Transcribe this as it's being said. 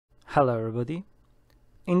Hello everybody.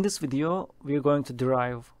 In this video we are going to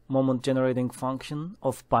derive moment generating function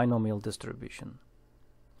of binomial distribution.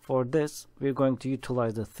 For this we are going to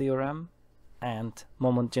utilize the theorem and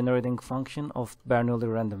moment generating function of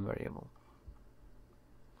Bernoulli random variable.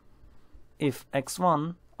 If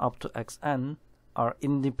x1 up to xn are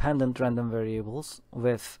independent random variables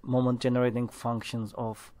with moment generating functions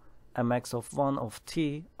of mx of 1 of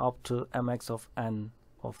t up to mx of n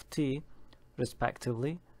of t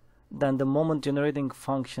respectively, then the moment generating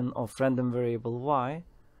function of random variable y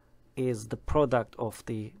is the product of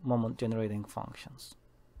the moment generating functions.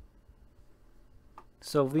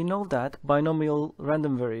 So we know that binomial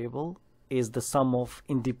random variable is the sum of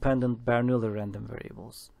independent Bernoulli random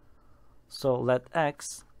variables. So let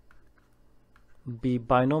x be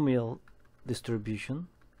binomial distribution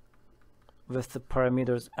with the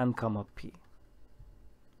parameters n, p.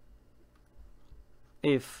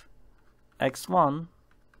 If x1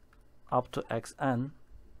 up to xn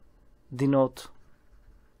denote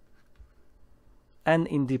n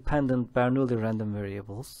independent Bernoulli random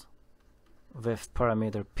variables with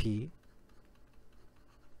parameter p,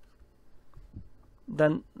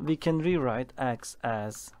 then we can rewrite x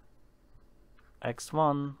as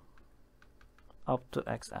x1 up to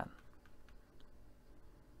xn.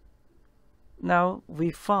 Now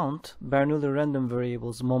we found Bernoulli random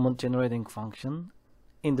variables moment generating function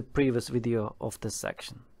in the previous video of this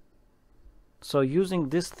section. So using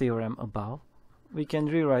this theorem above, we can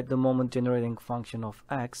rewrite the moment generating function of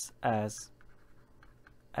x as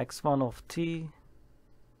x1 of t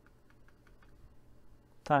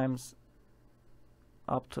times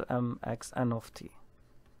up to mxn of t.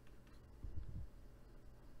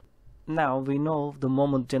 Now we know the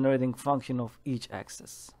moment generating function of each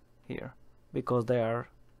axis here because they are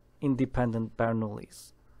independent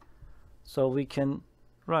Bernoullis. So we can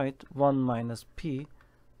write 1 minus p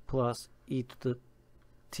plus e to the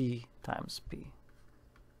t times p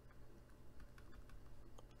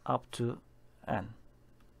up to n.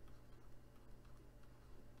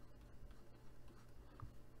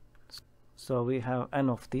 So we have n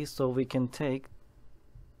of these, so we can take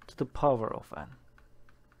to the power of n.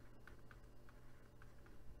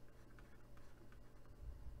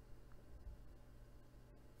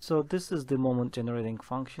 So this is the moment generating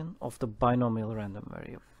function of the binomial random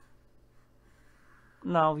variable.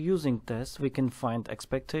 Now using this we can find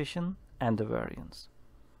expectation and the variance.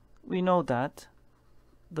 We know that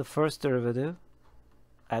the first derivative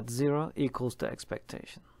at 0 equals the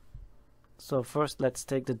expectation. So first let's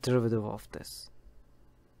take the derivative of this.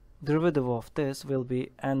 Derivative of this will be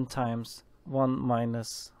n times 1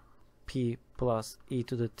 minus p plus e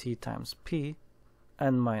to the t times p,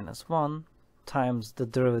 n minus 1 times the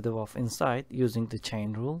derivative of inside using the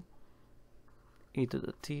chain rule, e to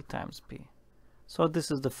the t times p. So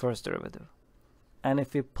this is the first derivative. And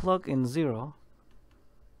if we plug in 0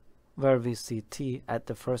 where we see t at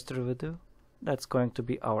the first derivative, that's going to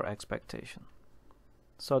be our expectation.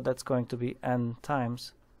 So that's going to be n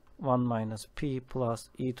times 1 minus p plus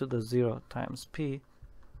e to the 0 times p,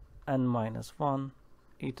 n minus 1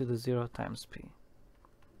 e to the 0 times p.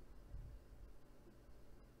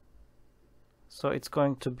 So it's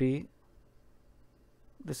going to be,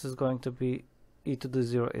 this is going to be e to the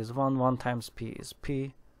 0 is 1, 1 times p is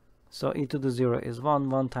p. So e to the 0 is 1,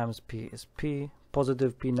 1 times p is p.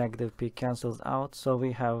 Positive p, negative p cancels out. So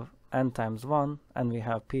we have n times 1 and we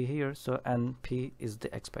have p here. So np is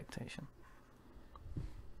the expectation.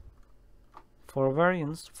 For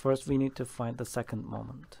variance, first we need to find the second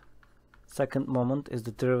moment. Second moment is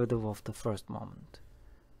the derivative of the first moment.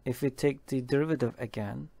 If we take the derivative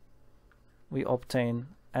again, we obtain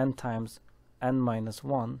n times n minus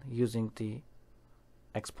 1 using the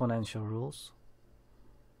exponential rules.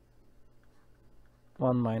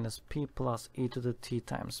 1 minus p plus e to the t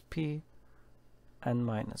times p, n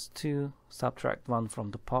minus 2, subtract 1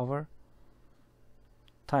 from the power,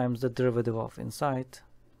 times the derivative of inside.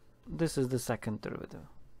 This is the second derivative.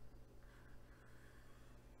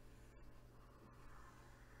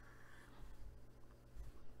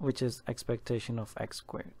 Which is expectation of x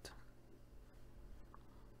squared.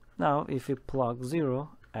 Now if we plug 0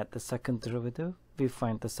 at the second derivative, we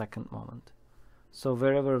find the second moment. So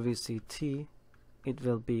wherever we see t, it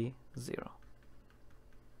will be 0.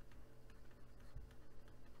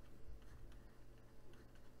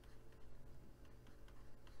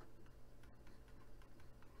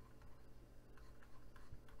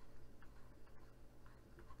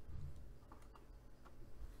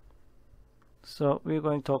 So we're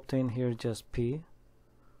going to obtain here just p.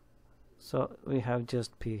 So we have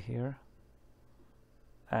just p here,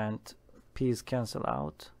 and p's cancel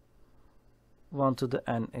out, 1 to the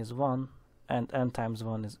n is 1, and n times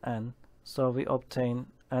 1 is n. So we obtain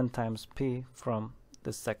n times p from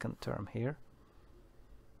the second term here.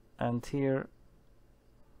 And here,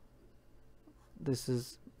 this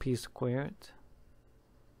is p squared.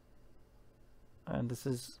 And this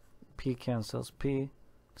is p cancels p.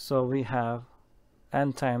 So we have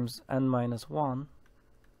n times n minus 1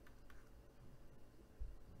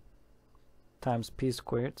 times p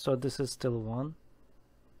squared. So this is still 1.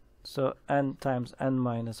 So n times n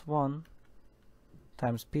minus 1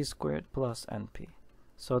 times p squared plus np.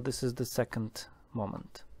 So this is the second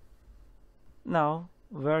moment. Now,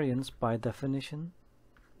 variance by definition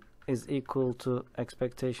is equal to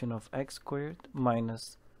expectation of x squared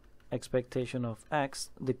minus expectation of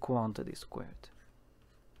x, the quantity squared.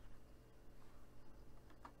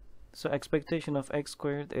 So expectation of x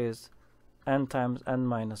squared is n times n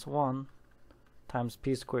minus 1 times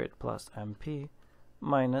p squared plus mp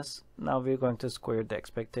minus, now we're going to square the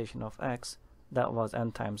expectation of x, that was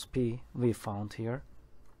n times p we found here.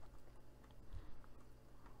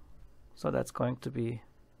 So that's going to be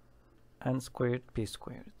n squared p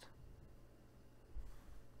squared.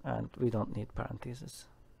 And we don't need parentheses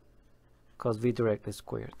because we directly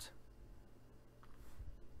squared.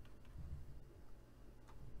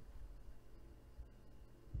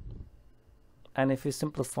 And if we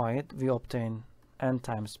simplify it, we obtain n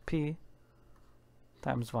times p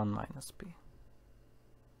times 1 minus p.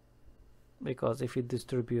 Because if you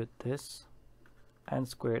distribute this, n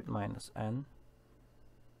squared minus n,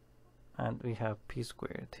 and we have p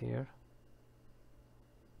squared here,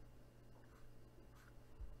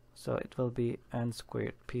 so it will be n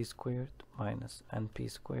squared p squared minus np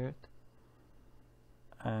squared,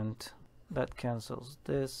 and that cancels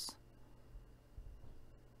this.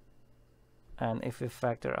 And if we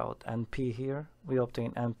factor out np here, we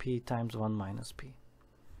obtain np times 1 minus p.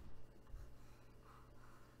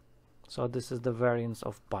 So this is the variance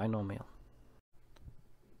of binomial.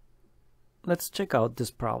 Let's check out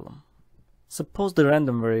this problem. Suppose the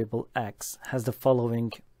random variable x has the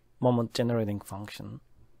following moment generating function,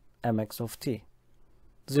 mx of t,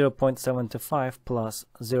 0.75 plus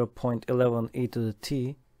 0.11 e to the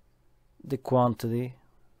t, the quantity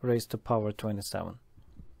raised to power 27.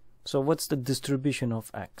 So what's the distribution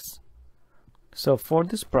of x? So for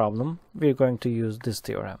this problem, we're going to use this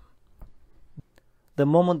theorem. The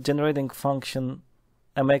moment generating function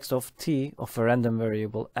mx of t of a random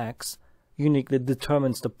variable x uniquely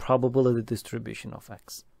determines the probability distribution of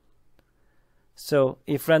x. So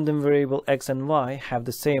if random variable x and y have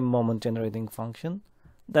the same moment generating function,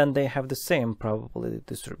 then they have the same probability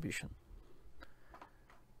distribution.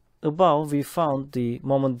 Above we found the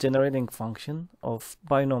moment generating function of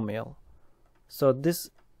binomial. So this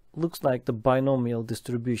looks like the binomial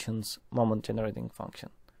distribution's moment generating function.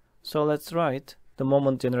 So let's write the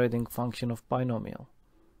moment generating function of binomial,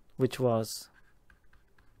 which was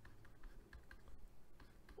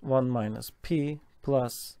 1 minus p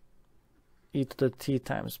plus e to the t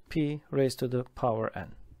times p raised to the power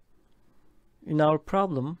n. In our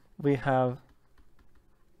problem, we have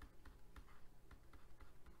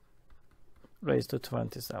raised to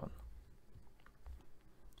 27.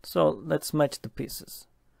 So let's match the pieces.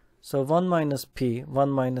 So 1 minus p, 1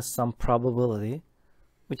 minus some probability,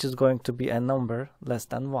 which is going to be a number less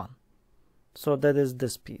than 1. So that is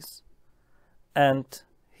this piece. And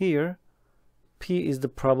here, p is the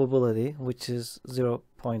probability, which is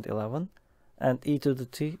 0.11, and e to the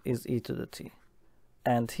t is e to the t.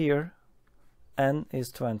 And here, n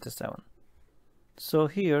is 27. So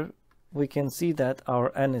here, we can see that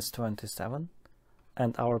our n is 27,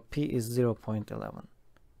 and our p is 0.11.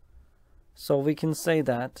 So we can say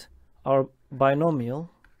that our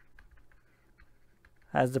binomial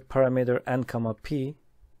has the parameter n comma p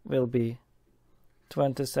will be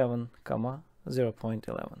 27 comma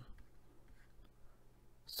 0.11.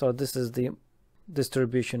 So this is the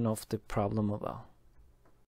distribution of the problem above.